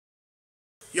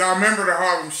Y'all remember the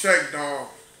Harlem Shake, dog?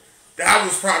 That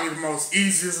was probably the most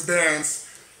easiest dance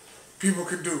people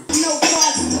could do. No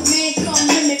problem, man, come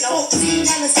limit.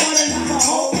 $14 started up a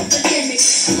whole epidemic.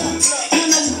 You know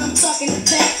what I'm talking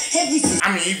about.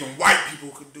 I mean, even white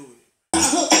people could do it.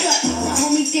 Hooked up, my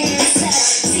homie dance at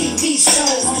TV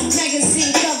shows,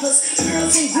 magazine covers,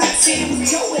 girls and groups, and we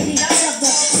know it each other.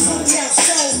 Sold out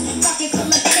shows, rockin' for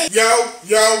my cake. Yo.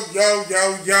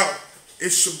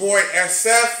 It's your boy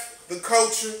SF, the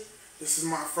culture. This is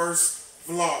my first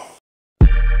vlog.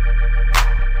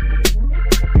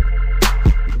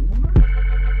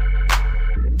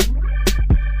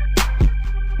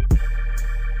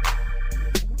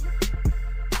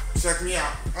 Check me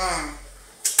out.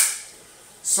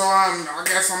 I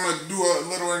guess I'm gonna do a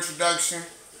little introduction.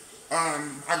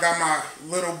 I got my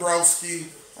little broski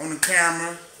on the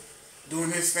camera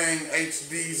doing his thing,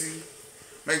 HDZ.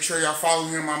 Make sure y'all follow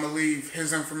him. I'm gonna leave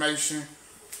his information,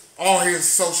 all his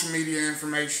social media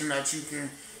information that you can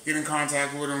get in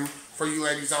contact with him for you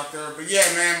ladies out there. But yeah,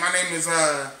 man, my name is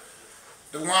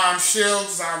DeJuan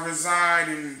Shields. I reside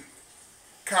in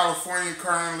California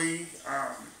currently.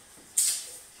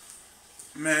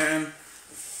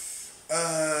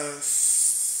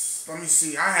 Let me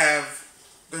see.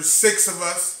 There's 6 of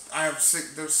us.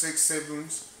 There's 6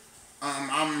 siblings.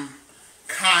 I'm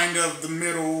kind of the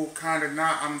middle, kind of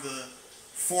not. I'm the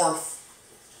 4th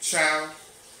child.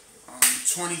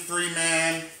 23,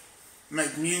 man.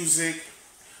 Make music.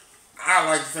 I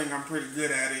like to think I'm pretty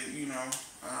good at it, you know.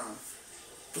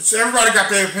 But everybody got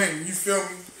their opinion. You feel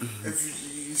me?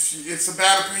 If it's a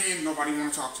bad opinion, nobody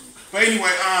want to talk to me. But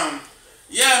anyway,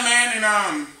 yeah, man, and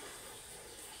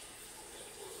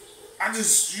I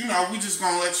just, you know, we just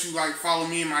gonna let you like follow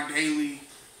me in my daily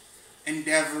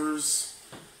endeavors,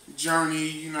 journey,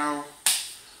 you know.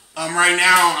 Right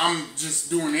now I'm just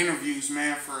doing interviews,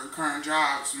 man, for current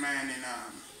jobs, man, and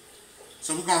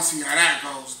so we're gonna see how that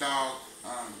goes, dog.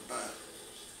 But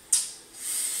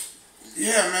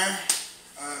yeah, man.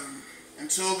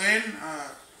 Until then,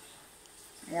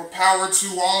 more power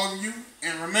to all of you,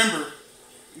 and remember,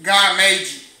 God made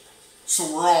you, so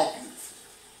we're all beautiful.